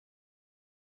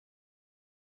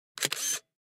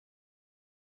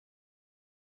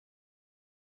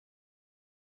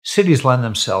Cities lend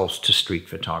themselves to street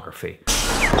photography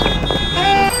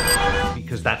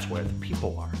because that's where the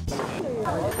people are.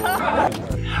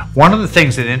 One of the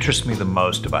things that interests me the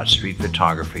most about street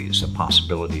photography is the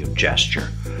possibility of gesture.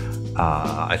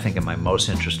 I think in my most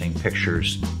interesting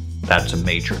pictures, that's a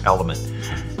major element.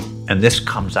 And this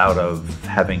comes out of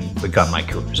having begun my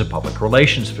career as a public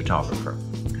relations photographer.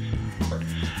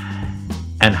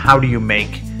 And how do you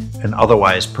make an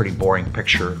otherwise pretty boring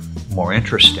picture more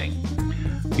interesting?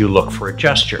 You look for a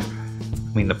gesture.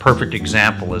 I mean, the perfect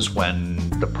example is when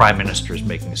the Prime Minister is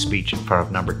making a speech in front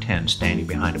of number 10, standing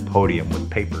behind a podium with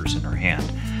papers in her hand.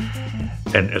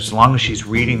 And as long as she's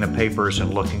reading the papers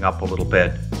and looking up a little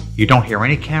bit, you don't hear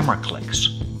any camera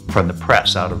clicks from the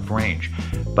press out of range.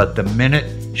 But the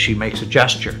minute she makes a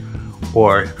gesture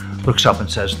or looks up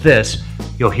and says this,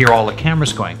 you'll hear all the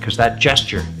cameras going, because that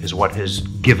gesture is what has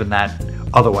given that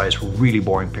otherwise really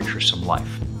boring picture some life.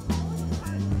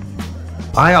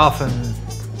 I often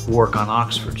work on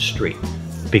Oxford Street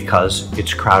because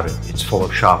it's crowded, it's full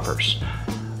of shoppers.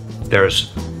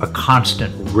 There's a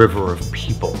constant river of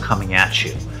people coming at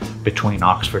you between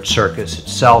Oxford Circus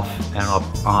itself and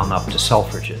up to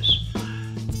Selfridges.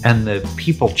 And the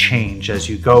people change as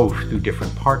you go through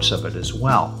different parts of it as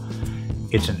well.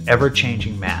 It's an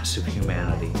ever-changing mass of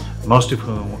humanity, most of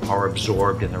whom are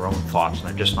absorbed in their own thoughts, and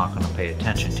they're just not going to pay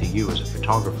attention to you as a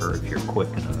photographer if you're quick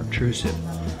and unobtrusive.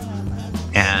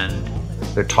 And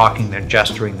they're talking, they're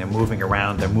gesturing, they're moving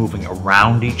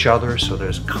around each other, so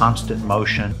there's constant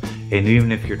motion. And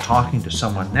even if you're talking to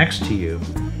someone next to you,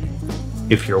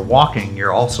 if you're walking,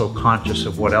 you're also conscious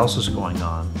of what else is going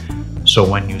on. So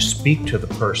when you speak to the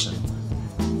person,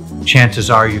 chances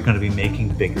are you're going to be making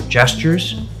bigger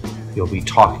gestures. You'll be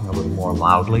talking a little more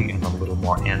loudly in a little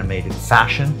more animated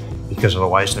fashion, because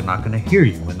otherwise they're not going to hear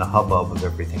you in the hubbub of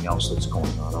everything else that's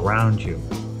going on around you.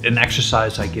 An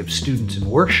exercise I give students in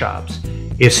workshops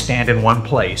is stand in one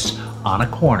place on a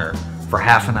corner for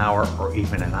half an hour or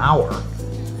even an hour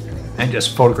and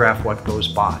just photograph what goes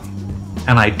by.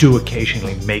 And I do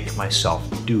occasionally make myself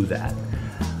do that,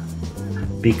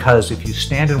 because if you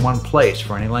stand in one place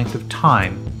for any length of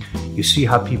time, you see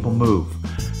how people move,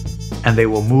 and they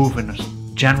will move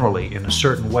generally in a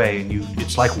certain way, and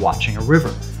it's like watching a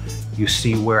river. You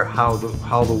see how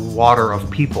the water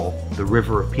of people, the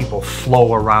river of people,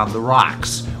 flow around the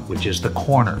rocks, which is the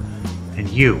corner. And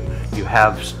you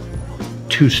have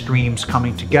two streams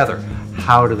coming together.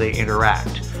 How do they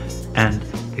interact? And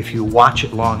if you watch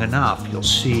it long enough, you'll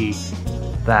see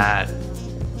that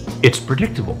it's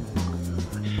predictable.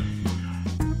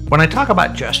 When I talk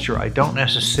about gesture, I don't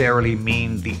necessarily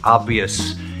mean the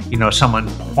obvious, someone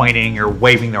pointing or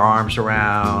waving their arms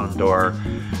around or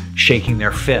shaking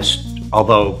their fist,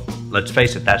 although, let's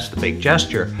face it, that's the big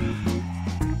gesture.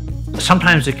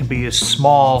 Sometimes it can be as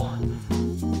small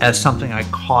as something I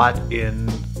caught in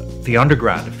the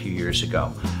underground a few years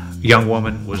ago. A young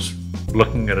woman was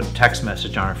looking at a text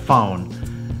message on her phone,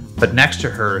 but next to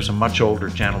her is a much older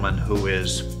gentleman who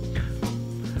is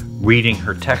reading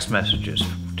her text messages,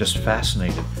 just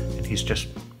fascinated, and he's just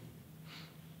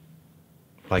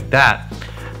like that.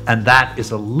 And that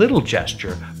is a little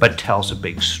gesture, but tells a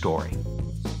big story.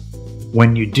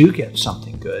 When you do get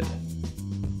something good,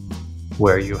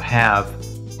 where you have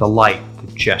the light,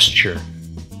 the gesture,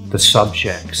 the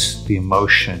subjects, the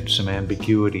emotion, some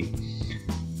ambiguity,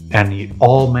 and it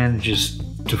all manages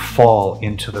to fall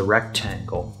into the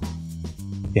rectangle,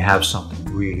 you have something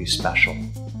really special.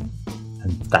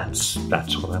 And that's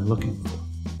what I'm looking for.